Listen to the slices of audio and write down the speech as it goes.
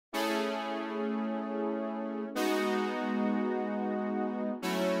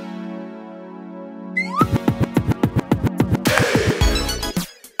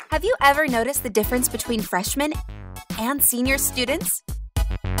Have you ever noticed the difference between freshmen and senior students?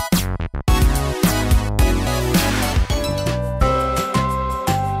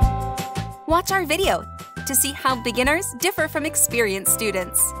 Watch our video to see how beginners differ from experienced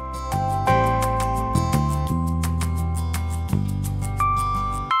students.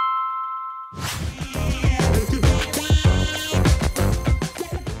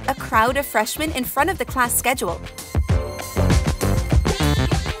 A crowd of freshmen in front of the class schedule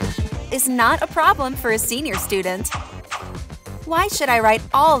is not a problem for a senior student. Why should I write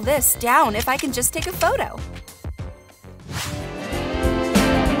all this down if I can just take a photo?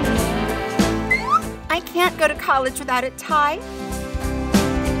 I can't go to college without a tie.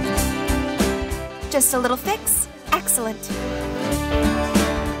 Just a little fix. Excellent.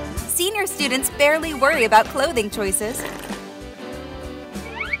 Senior students barely worry about clothing choices.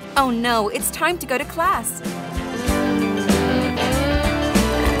 Oh no, it's time to go to class.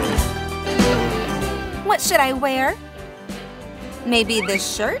 What should I wear? Maybe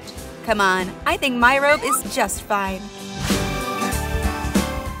this shirt? Come on, I think my robe is just fine.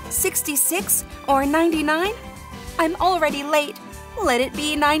 66 or 99? I'm already late. Let it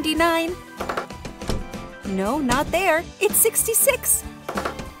be 99. No, not there. It's 66.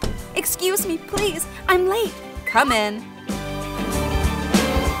 Excuse me, please. I'm late. Come in.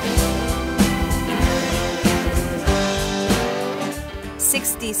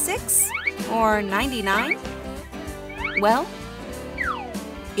 $66 or 99? Well,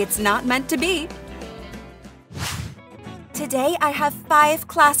 it's not meant to be. Today I have 5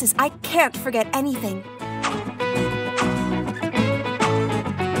 classes. I can't forget anything.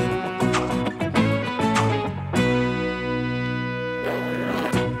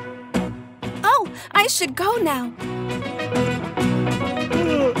 Oh, I should go now.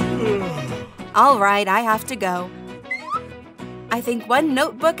 All right, I have to go. I think one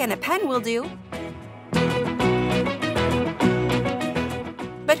notebook and a pen will do.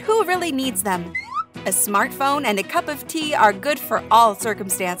 But who really needs them? A smartphone and a cup of tea are good for all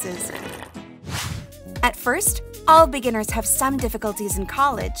circumstances. At first, all beginners have some difficulties in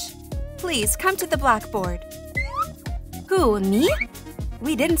college. Please come to the blackboard. Who, me?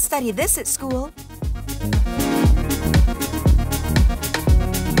 We didn't study this at school.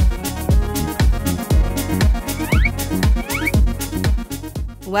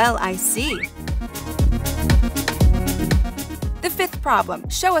 Well, I see. The 5th problem.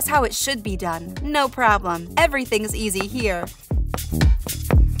 Show us how it should be done. No problem. Everything's easy here.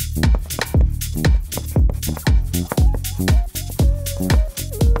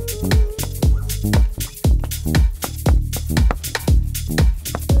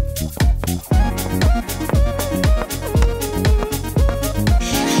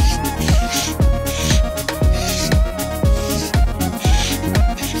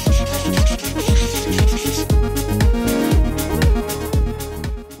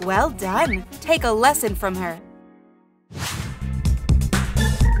 Well done. Take a lesson from her.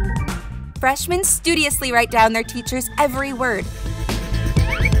 Freshmen studiously write down their teacher's every word.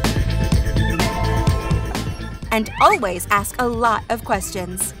 And always ask a lot of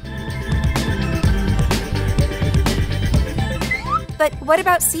questions. But what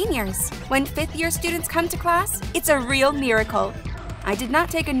about seniors? When 5th-year students come to class, it's a real miracle. I did not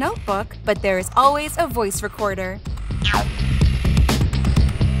take a notebook, but there is always a voice recorder.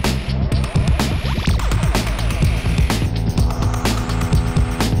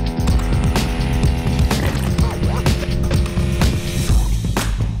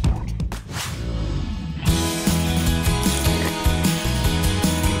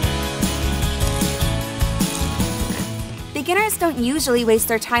 Beginners don't usually waste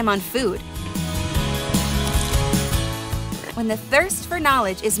their time on food. When the thirst for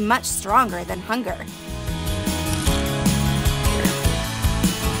knowledge is much stronger than hunger.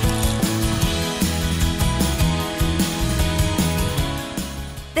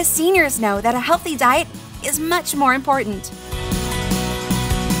 The seniors know that a healthy diet is much more important.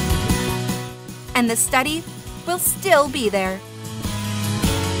 And the study will still be there.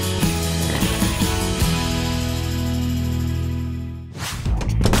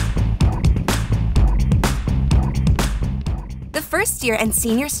 The first year and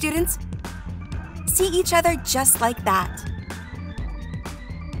senior students see each other just like that.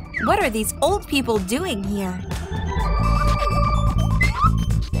 What are these old people doing here?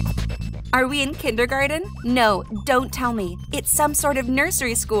 Are we in kindergarten? No, don't tell me. It's some sort of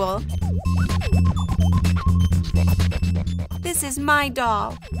nursery school. This is my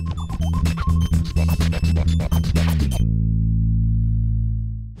doll.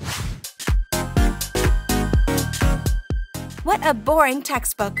 What a boring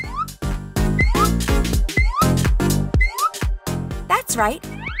textbook. That's right.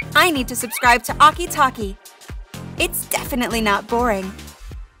 I need to subscribe to Oki Toki. It's definitely not boring.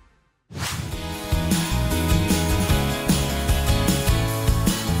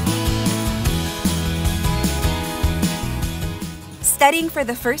 Studying for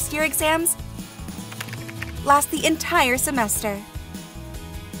the first-year exams lasts the entire semester.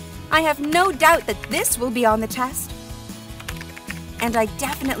 I have no doubt that this will be on the test. And I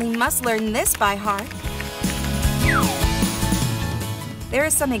definitely must learn this by heart. There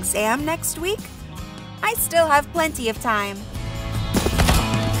is some exam next week. I still have plenty of time.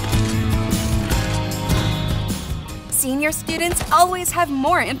 Senior students always have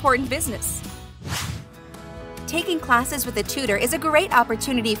more important business. Taking classes with a tutor is a great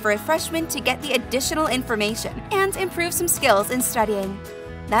opportunity for a freshman to get the additional information and improve some skills in studying.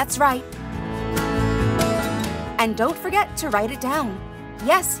 That's right. And don't forget to write it down.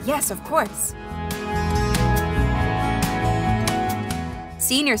 Yes, of course.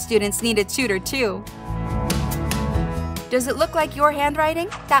 Senior students need a tutor too. Does it look like your handwriting?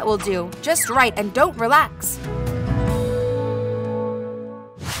 That will do. Just write and don't relax.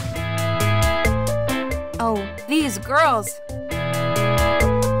 Oh, these girls!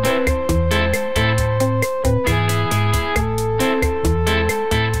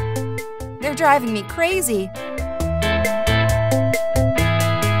 They're driving me crazy.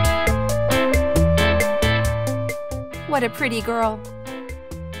 What a pretty girl.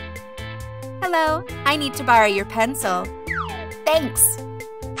 Hello, I need to borrow your pencil. Thanks.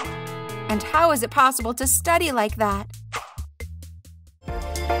 And how is it possible to study like that?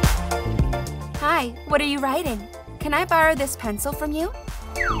 Hi, what are you writing? Can I borrow this pencil from you?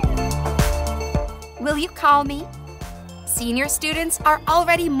 Will you call me? Senior students are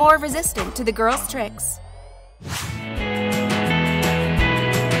already more resistant to the girls' tricks.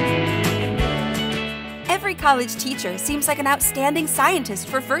 Every college teacher seems like an outstanding scientist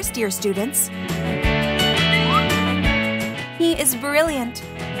for first-year students. He is brilliant.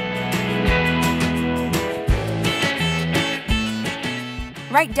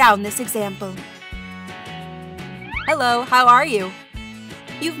 Write down this example. Hello, how are you?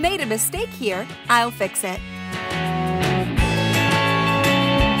 You've made a mistake here. I'll fix it.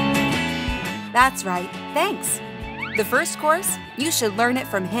 That's right, thanks. The first course, you should learn it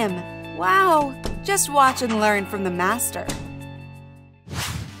from him. Wow, just watch and learn from the master.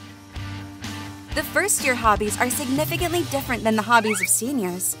 The first-year hobbies are significantly different than the hobbies of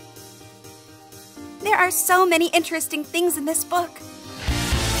seniors. There are so many interesting things in this book.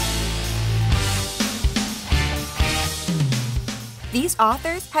 These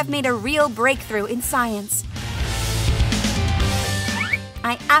authors have made a real breakthrough in science.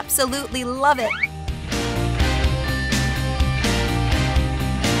 I absolutely love it.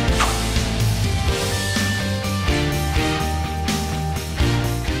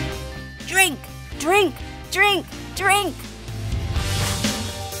 Drink, drink, drink, drink.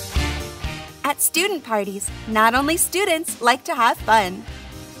 At student parties, not only students like to have fun.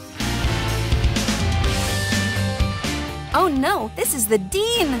 Oh no, this is the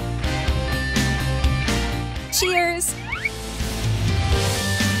dean! Cheers!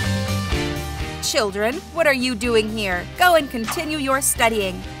 Children, what are you doing here? Go and continue your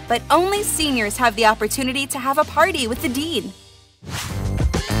studying. But only seniors have the opportunity to have a party with the dean.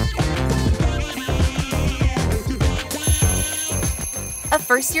 A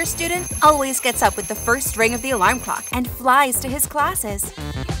first-year student always gets up with the first ring of the alarm clock and flies to his classes.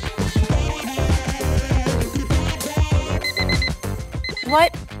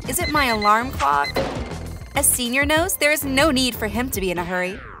 What? Is it my alarm clock? A senior knows there is no need for him to be in a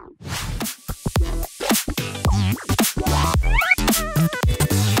hurry.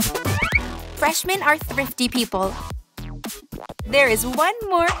 Freshmen are thrifty people. There is one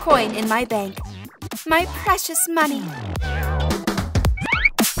more coin in my bank. My precious money.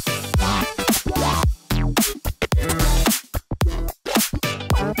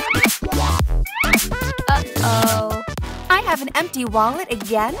 Uh-oh. I have an empty wallet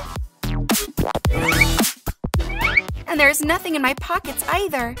again? And there's nothing in my pockets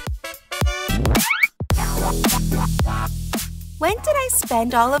either. When did I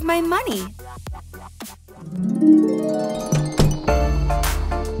spend all of my money?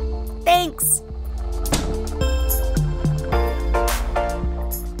 Thanks.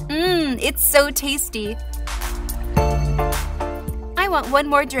 It's so tasty. I want one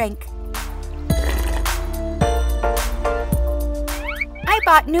more drink. I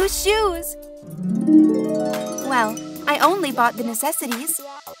bought new shoes. Well, I only bought the necessities.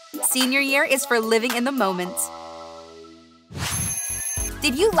 Senior year is for living in the moment.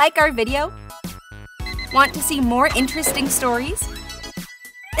 Did you like our video? Want to see more interesting stories?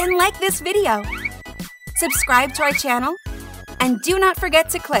 Then like this video, subscribe to our channel, and do not forget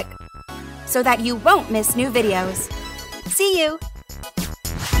to click so that you won't miss new videos. See you!